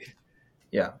 Truly.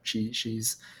 Yeah,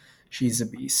 she's a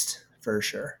beast for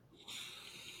sure.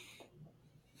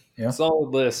 Yeah. Solid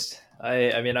list.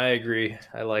 I mean I agree.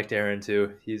 I liked Aaron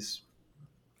too. He's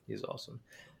awesome.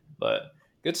 But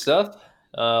good stuff.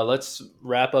 Let's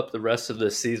wrap up the rest of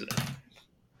this season.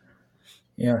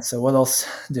 Yeah. So what else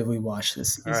did we watch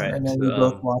this All season? right. I know we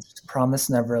both watched Promise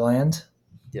Neverland.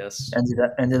 Yes.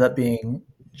 Ended up being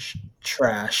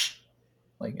trash,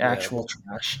 like Yeah. actual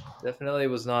trash. Definitely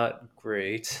was not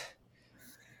great,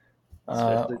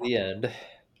 Uh, especially the end.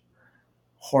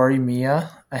 Horimiya.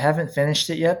 I haven't finished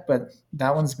it yet, but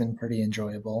that one's been pretty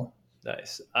enjoyable.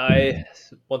 Nice. I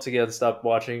once again stopped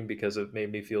watching because it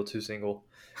made me feel too single.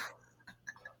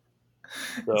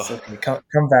 So It's okay.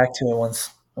 Come back to it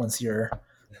once you're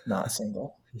not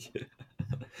single.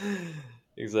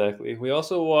 exactly. We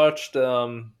also watched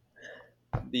the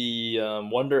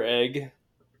Wonder Egg.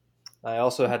 I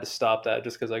also had to stop that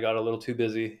just because I got a little too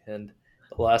busy, and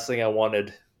the last thing I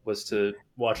wanted was to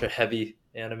watch a heavy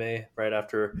anime right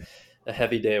after a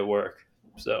heavy day at work.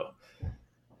 So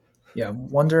Yeah,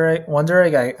 Wonder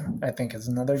Egg. I think is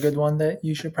another good one that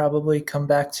you should probably come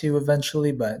back to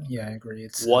eventually. But yeah, I agree.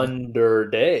 It's Wonder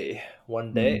Day,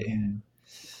 one day. mhm.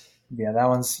 Yeah, that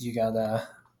one's you gotta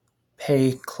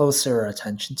pay closer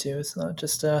attention to. It's not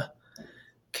just a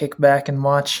kick back and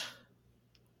watch.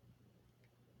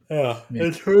 Yeah. Yeah.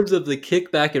 In terms of the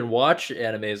kickback and watch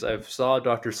animes, I've saw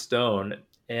Doctor Stone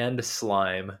and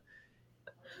Slime,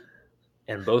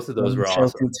 and both of those were Shoku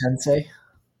awesome. Tensei.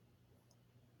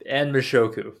 And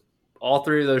Mishoku. All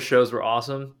three of those shows were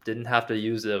awesome. Didn't have to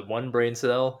use a one brain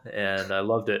cell, and I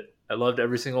loved it. I loved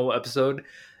every single episode,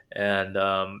 and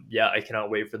yeah, I cannot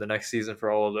wait for the next season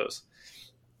for all of those.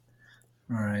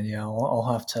 All right, yeah, I'll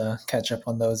have to catch up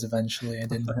on those eventually. I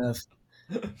didn't have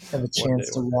a One day,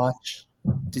 chance to one day. watch.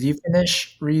 Did you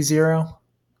finish ReZero?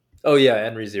 Oh yeah,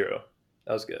 and ReZero.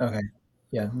 That was good. Okay,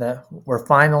 yeah, that we're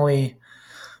finally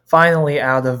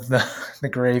out of the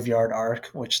graveyard arc,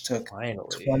 which took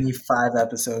Finally. 25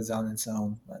 episodes on its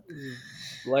own. But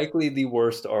Likely the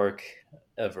worst arc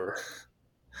ever.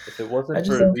 If it I wasn't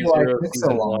just for don't know why it ReZero took so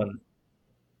season long. one,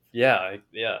 yeah,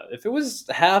 yeah. If it was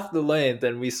half the length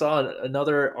and we saw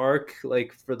another arc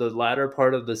like for the latter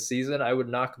part of the season, I would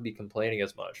not be complaining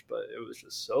as much. But it was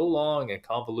just so long and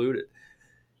convoluted,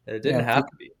 and it Yeah, didn't have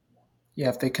to be.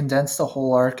 if they condensed the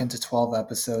whole arc into 12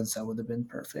 episodes, that would have been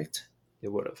perfect. It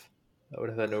would have. I would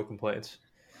have had no complaints.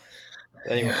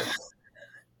 Anyway,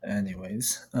 Yeah.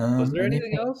 Anyways, was there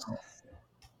anything anything else?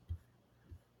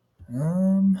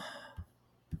 else?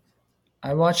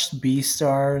 I watched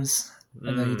Beastars.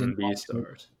 I know you didn't B watch it,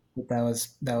 stars. but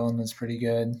that one was pretty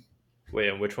good. Wait,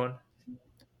 and which one?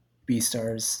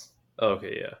 Beastars. Oh,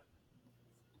 okay, yeah.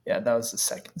 Yeah, that was the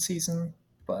second season,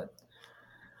 but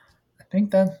I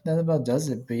think that about does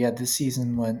it. But yeah, this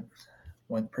season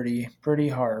went pretty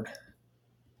hard.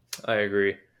 I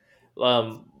agree.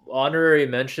 Honorary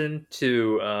mention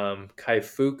to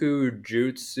Kaifuku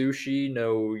Jutsushi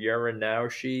no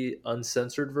Yaranaoshi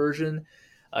uncensored version.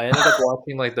 I ended up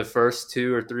watching like the first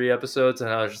 2 or 3 episodes, and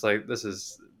I was just like, this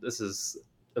is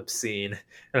obscene,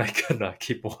 and I could not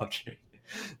keep watching.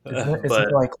 Isn't But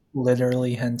it like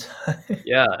literally hentai?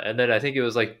 yeah, and then I think it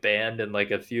was like banned in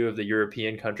like a few of the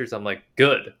European countries. I'm like,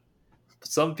 good.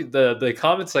 The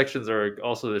comment sections are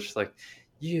also just like,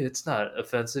 yeah, it's not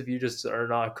offensive. You just are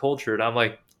not cultured. I'm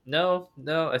like, no,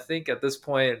 no. I think at this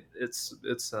point, it's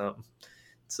it's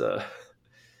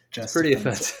Just pretty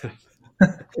offensive.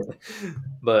 offensive.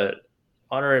 But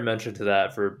honorary mention to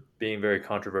that for being very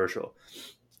controversial.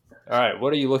 All right,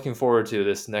 what are you looking forward to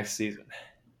this next season?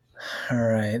 All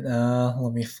right,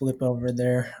 let me flip over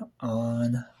there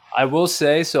on. I will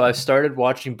say, so I've started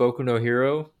watching Boku no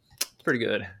Hero. It's pretty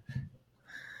good.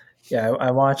 Yeah,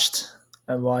 I watched.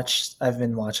 I watched. I've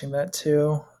been watching that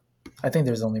too. I think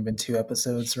there's only been 2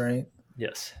 episodes, right?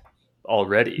 Yes,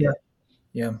 already. Yeah.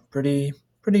 Yeah, pretty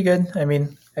good. I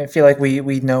mean, I feel like we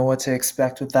know what to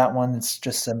expect with that one. It's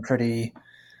just a pretty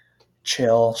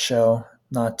chill show,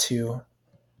 not too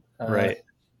uh, Right.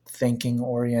 thinking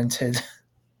oriented.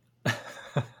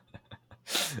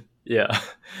 Yeah.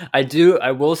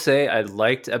 I will say I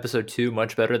liked episode 2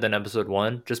 much better than episode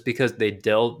 1 just because they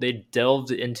delved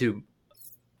into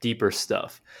deeper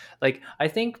stuff. Like I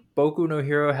think Boku no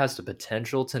Hero has the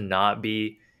potential to not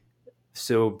be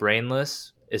so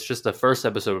brainless. It's just the first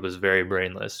episode was very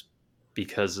brainless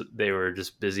because they were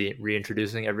just busy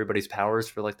reintroducing everybody's powers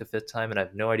for like the fifth time, and I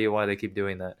have no idea why they keep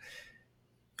doing that.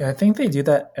 Yeah, I think they do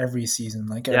that every season.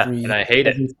 Like Yeah, and I hate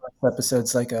it. every first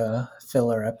episode's like a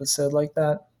filler episode like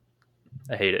that.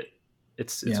 I hate it.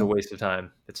 It's Yeah. a waste of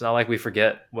time. It's not like we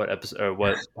forget what episode or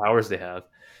what powers they have.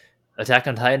 Attack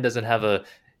on Titan doesn't have a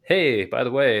hey, by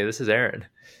the way, this is Aaron.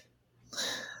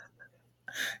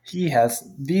 He has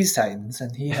these titans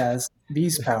and he has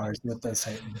these powers with those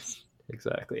titans.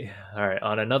 Exactly. All right.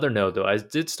 On another note, though, I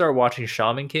did start watching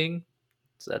Shaman King.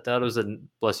 So I thought it was a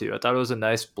bless you. I thought it was a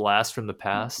nice blast from the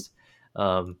past.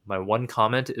 My one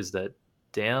comment is that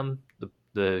damn,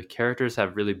 the characters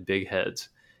have really big heads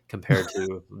compared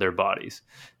to their bodies,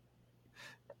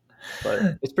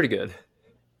 but it's pretty good.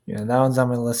 Yeah, that one's on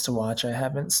my list to watch. I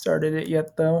haven't started it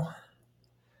yet though.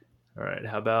 All right.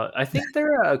 How about? I think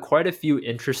there are quite a few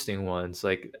interesting ones.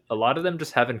 Like a lot of them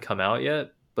just haven't come out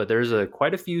yet, but there's a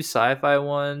quite a few sci-fi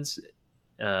ones.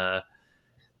 Uh,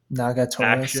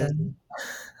 Nagatoro-san. Action.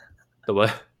 The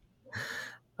what?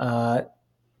 Uh,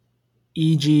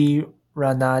 E.G.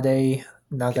 Ranade Okay,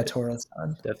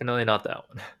 Nagatoro-san. definitely not that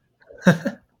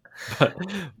one. but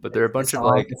but there are a bunch of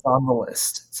like It's on the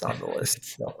list. It's on the list.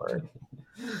 it's, Don't worry.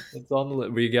 it's on the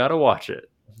list. We gotta watch it.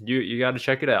 You got to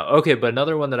check it out. Okay, but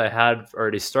another one that I had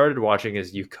already started watching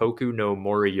is Yukoku no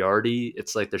Moriarty.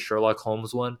 It's like the Sherlock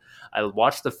Holmes one. I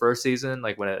watched the first season,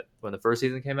 like when the first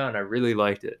season came out, and I really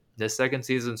liked it. The second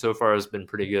season so far has been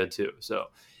pretty good too. So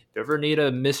if you ever need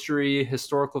a mystery,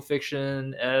 historical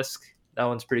fiction esque, that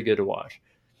one's pretty good to watch.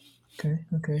 Okay,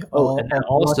 okay. Oh, and then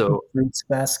I'll watch the also, Fruits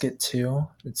Basket too.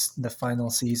 It's the final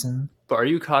season. but are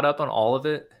you caught up on all of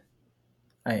it?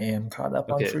 I am caught up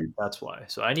on Okay, Fruit. that's why.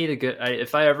 So I need to get.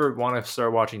 If I ever want to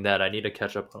start watching that, I need to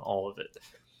catch up on all of it.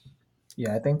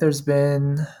 Yeah, I think there's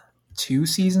been 2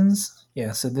 seasons.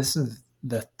 Yeah, so this is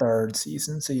the third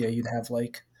season. So yeah, you'd have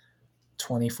like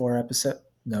 24 episode.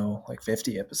 No, like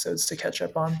 50 episodes to catch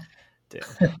up on.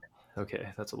 Damn. Okay,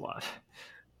 that's a lot.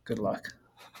 Good luck.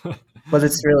 But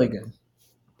it's really good.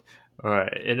 All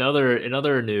right. In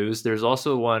other news, there's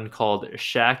also one called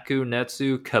Shaku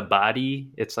Netsu Kabaddi.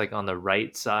 It's like on the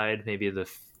right side, maybe the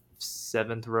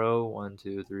seventh row. One,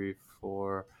 two, three,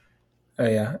 four, Oh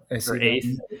yeah, I or see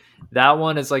eighth. that. That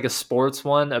one is like a sports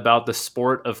one about the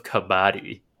sport of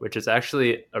kabaddi, which is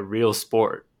actually a real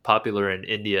sport popular in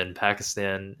India and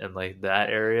Pakistan and like that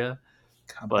area.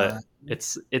 But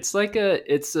Kabad.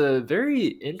 it's a very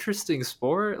interesting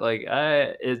sport. Like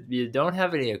you don't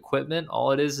have any equipment.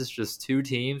 All it is just two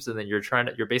teams, and then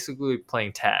you're basically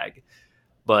playing tag.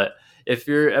 But if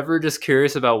you're ever just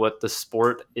curious about what the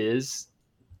sport is,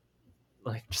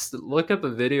 like just look up a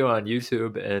video on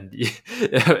YouTube, and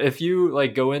if you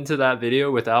like go into that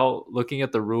video without looking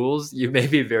at the rules, you may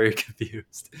be very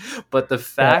confused. But the Yeah,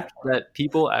 fact that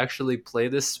people actually play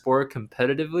this sport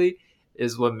competitively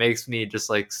is what makes me just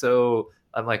like so.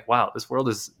 I'm like, wow, this world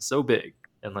is so big,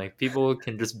 and like people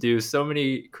can just do so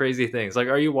many crazy things. Like,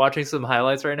 are you watching some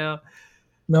highlights right now?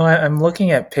 no, I'm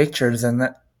looking at pictures and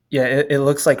yeah, it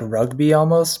looks like rugby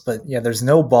almost, but yeah, there's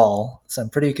no ball, so I'm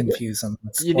pretty confused on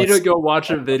You need to what's go watch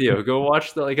a video. Go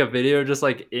watch like a video just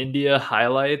like India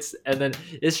highlights, and then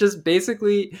it's just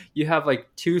basically you have like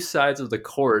two sides of the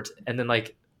court, and then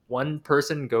like one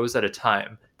person goes at a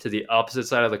time to the opposite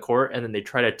side of the court, and then they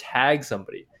try to tag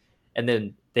somebody. and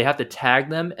then they have to tag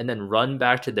them and then run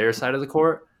back to their side of the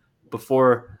court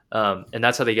before, and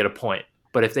that's how they get a point.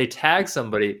 But if they tag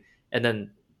somebody and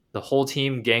then the whole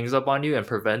team gangs up on you and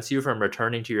prevents you from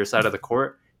returning to your side of the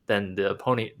court, then the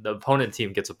opponent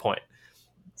team gets a point.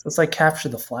 So it's like capture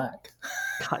the flag.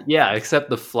 Yeah, except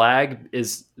the flag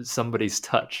is somebody's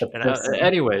touch. And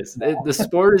anyways, the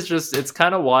sport is just, it's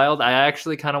kind of wild. I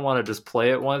actually kind of want to just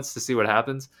play it once to see what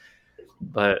happens.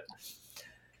 But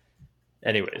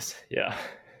anyways, yeah.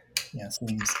 Yeah,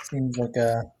 seems like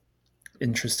a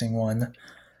interesting one.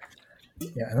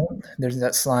 Yeah, there's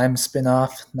that slime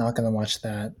spin-off. Not gonna watch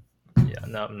that. Yeah,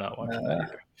 no, I'm not watching that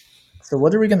either. So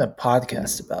what are we gonna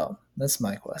podcast about? That's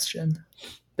my question.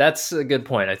 That's a good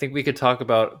point. I think we could talk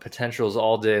about potentials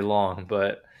all day long,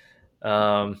 but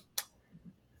how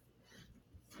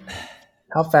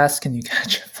fast can you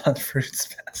catch up on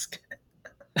Fruits Basket?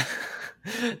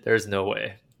 There's no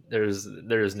way.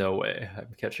 There's no way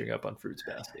I'm catching up on Fruits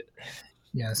Basket.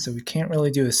 Yeah, so we can't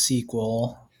really do a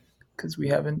sequel because we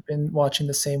haven't been watching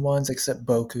the same ones except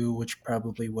Boku, which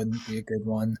probably wouldn't be a good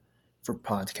one for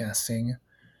podcasting.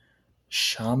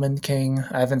 Shaman King.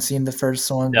 I haven't seen the first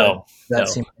one, but that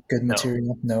seems like good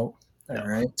material. No. All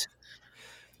right.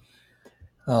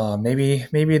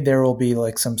 Maybe there will be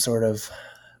like some sort of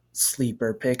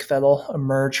sleeper pick that'll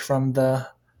emerge from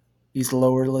these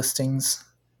lower listings.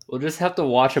 We'll just have to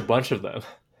watch a bunch of them.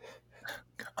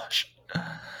 Gosh.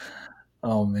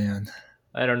 Oh man.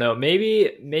 I don't know.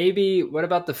 Maybe what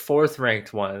about the 4th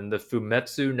ranked one, the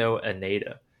Fumetsu no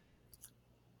Aneda?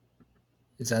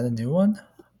 Is that a new one?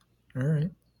 All right.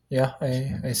 Yeah,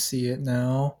 I see it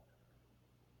now.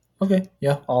 Okay.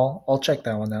 Yeah, I'll check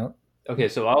that one out. Okay,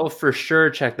 so I'll for sure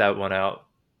check that one out.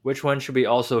 Which one should we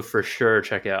also for sure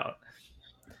check out?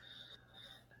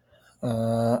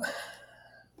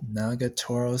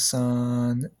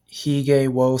 Nagatoro-san, Hige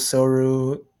wo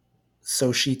Soru,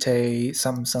 Soshite,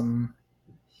 some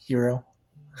hero.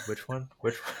 Which one?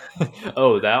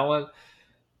 Oh, that one.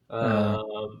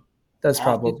 That's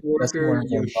probably worker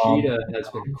Yoshida has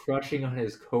been crushing on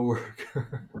his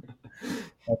coworker.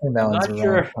 I think that one's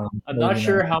I'm not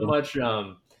sure how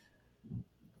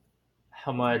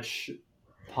much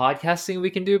podcasting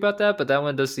we can do about that, but that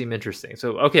one does seem interesting.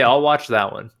 So okay, I'll watch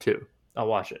that one too. I'll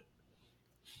watch it.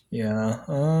 Yeah.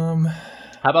 How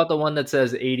about the one that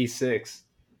says 86?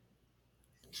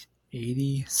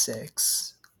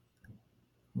 86.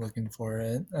 Looking for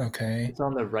it. Okay. It's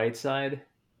on the right side.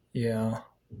 Yeah.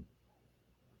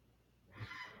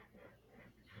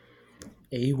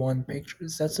 A1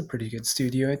 Pictures. That's a pretty good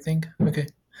studio, I think. Okay.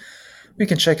 We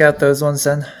can check out those ones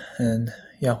then. And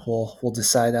yeah, we'll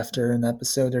decide after an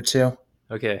episode or two.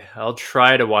 Okay, I'll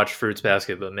try to watch Fruits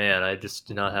Basket, but man, I just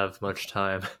do not have much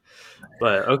time.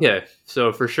 But okay,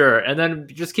 so for sure. And then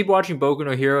just keep watching Boku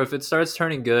no Hero. If it starts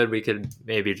turning good, we could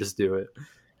maybe just do it.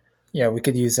 Yeah, we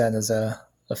could use that as a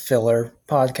filler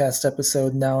podcast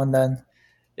episode now and then.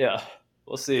 Yeah,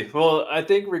 we'll see. Well, I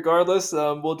think regardless,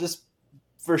 we'll just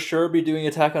for sure be doing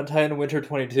Attack on Titan Winter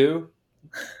 22.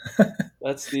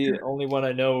 That's the only one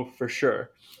I know for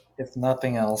sure. If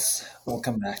nothing else, we'll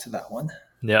come back to that one.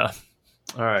 Yeah.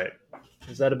 All right.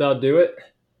 Does that about do it?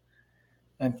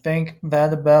 I think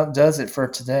that about does it for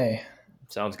today.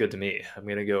 Sounds good to me. I'm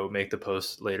going to go make the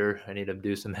post later. I need to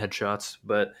do some headshots,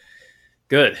 but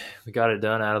good. We got it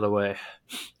done out of the way.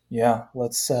 Yeah,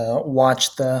 let's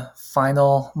watch the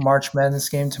final March Madness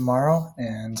game tomorrow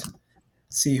and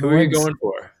see who are you going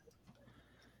for?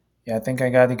 Yeah, I think I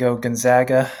got to go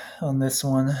Gonzaga on this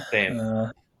one.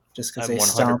 Same. Just because they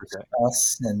stomped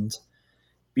us and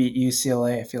beat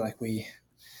UCLA. I feel like we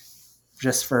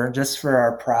just for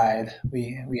our pride,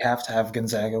 we have to have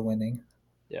Gonzaga winning.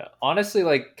 Yeah, honestly,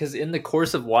 like because in the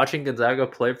course of watching Gonzaga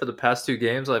play for the past 2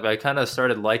 games, like I kind of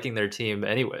started liking their team.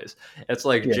 Anyways, it's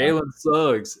like Jalen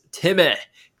Suggs, Timmy,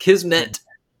 Kismet.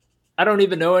 I don't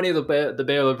even know any of the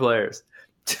Baylor players.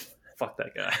 Fuck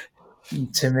that guy.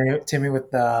 Timmy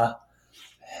with the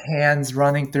hands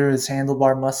running through his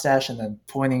handlebar mustache and then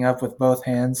pointing up with both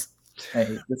hands. I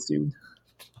hate this dude.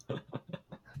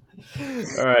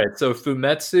 All right, so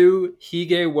Fumetsu,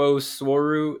 Hige wo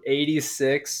Soru,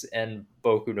 86, and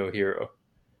Boku no Hero.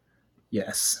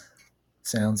 Yes.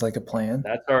 Sounds like a plan.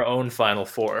 That's our own Final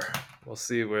Four. We'll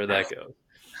see where that goes.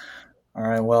 All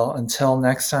right, well, until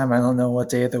next time, I don't know what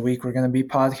day of the week we're going to be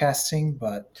podcasting,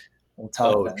 but we'll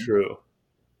talk then. True.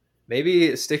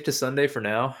 Maybe stick to Sunday for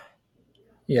now.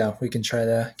 Yeah, we can try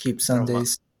to keep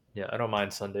Sundays. I don't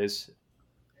mind Sundays.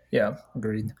 Yeah,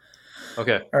 agreed.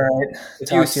 Okay. All right.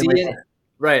 If you see it,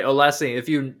 right. Oh, last thing. If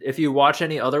you watch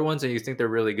any other ones and you think they're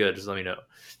really good, just let me know.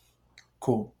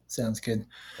 Cool. Sounds good.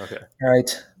 Okay. All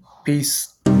right.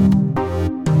 Peace.